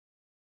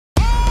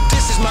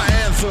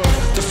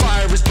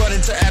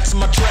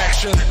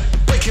passion,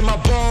 breaking my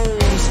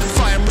bones,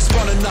 fire and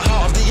respond in the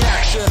heart of the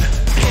action.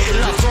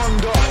 Hitting like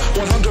thunder,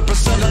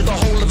 100% of the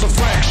whole of the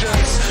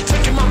fractions.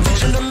 Taking my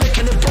vision and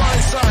making it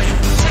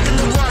blindside, taking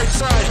the right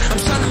side. I'm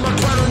standing my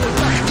ground on the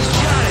back of these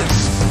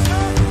giants.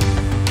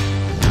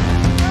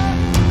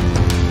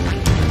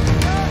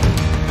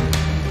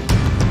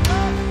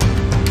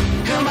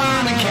 Come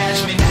on and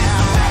catch me now.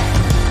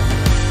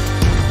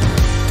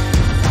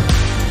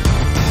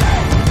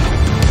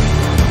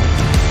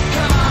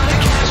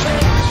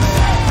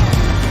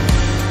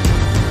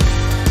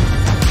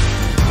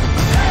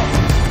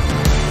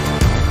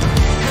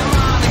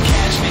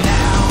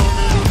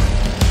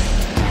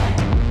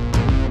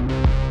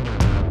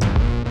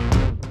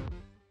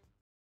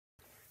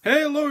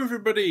 Hello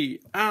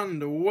everybody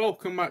and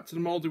welcome back to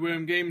the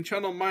MoldyWorm gaming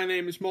channel. My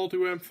name is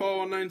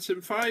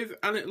MoldyWorm41975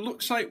 and it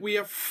looks like we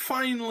have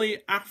finally,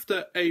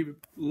 after a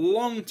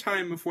long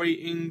time of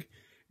waiting,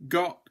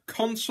 got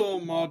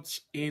console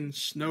mods in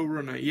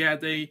SnowRunner. Yeah,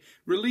 they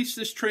released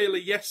this trailer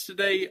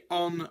yesterday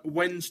on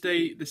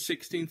Wednesday the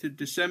 16th of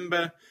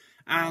December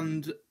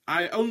and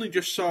I only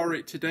just saw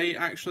it today,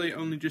 actually,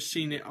 only just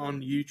seen it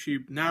on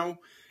YouTube now.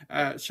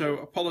 So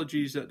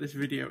apologies that this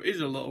video is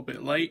a little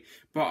bit late,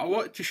 but I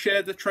wanted to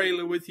share the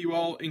trailer with you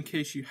all in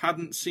case you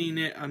hadn't seen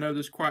it. I know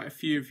there's quite a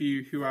few of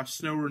you who are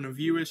SnowRunner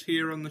viewers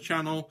here on the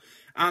channel,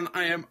 and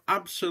I am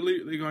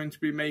absolutely going to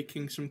be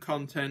making some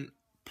content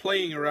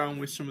playing around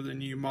with some of the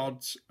new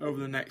mods over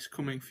the next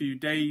coming few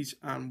days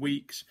and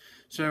weeks.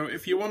 So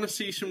if you want to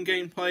see some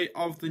gameplay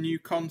of the new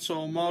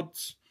console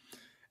mods,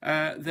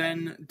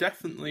 then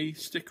definitely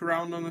stick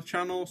around on the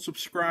channel,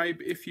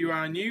 subscribe if you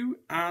are new,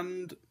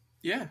 and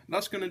yeah,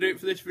 that's going to do it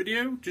for this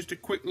video. Just a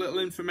quick little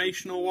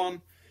informational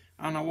one,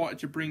 and I wanted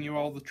to bring you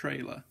all the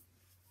trailer.